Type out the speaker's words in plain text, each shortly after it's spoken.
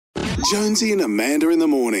Jonesy and Amanda in the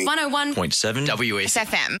morning. 101.7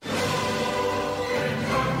 WSFM.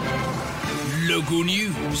 Local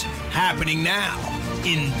news happening now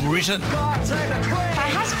in Britain. My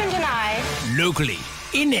husband and I. Locally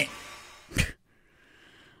in it.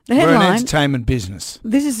 The We're an headline. entertainment business.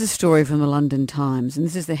 This is the story from the London Times, and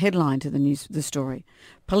this is the headline to the story.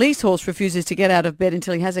 Police horse refuses to get out of bed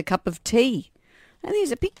until he has a cup of tea. And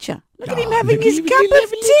here's a picture. Look at him having his cup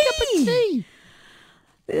of tea.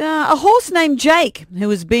 A horse named Jake, who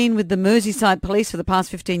has been with the Merseyside police for the past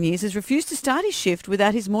 15 years, has refused to start his shift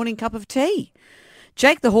without his morning cup of tea.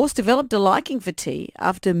 Jake the horse developed a liking for tea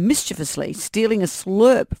after mischievously stealing a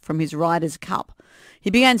slurp from his rider's cup. He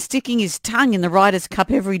began sticking his tongue in the rider's cup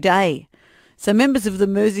every day. So members of the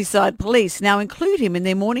Merseyside police now include him in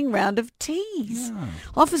their morning round of teas. Yeah.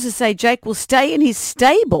 Officers say Jake will stay in his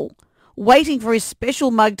stable, waiting for his special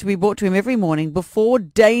mug to be brought to him every morning before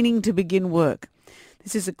deigning to begin work.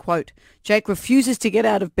 This is a quote. Jake refuses to get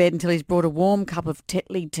out of bed until he's brought a warm cup of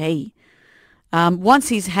Tetley tea. Once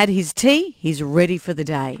he's had his tea, he's ready for the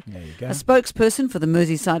day. There you go. A spokesperson for the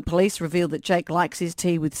Merseyside police revealed that Jake likes his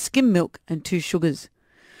tea with skim milk and 2 sugars.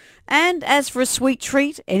 And as for a sweet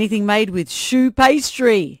treat, anything made with choux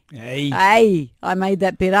pastry. Hey, I made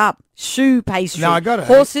that bit up. Choux pastry. No, I got it.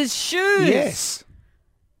 Horses' shoes. Yes.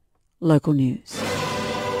 Local news.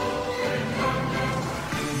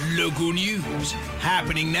 Local news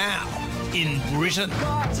happening now in Britain.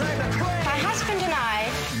 My husband and I.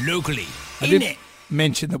 Locally I in did it.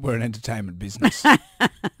 mention that we're an entertainment business.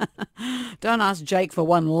 Don't ask Jake for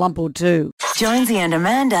one lump or two. Jonesy and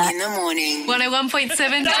Amanda In the morning.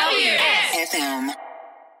 101.7 WSFM. FM.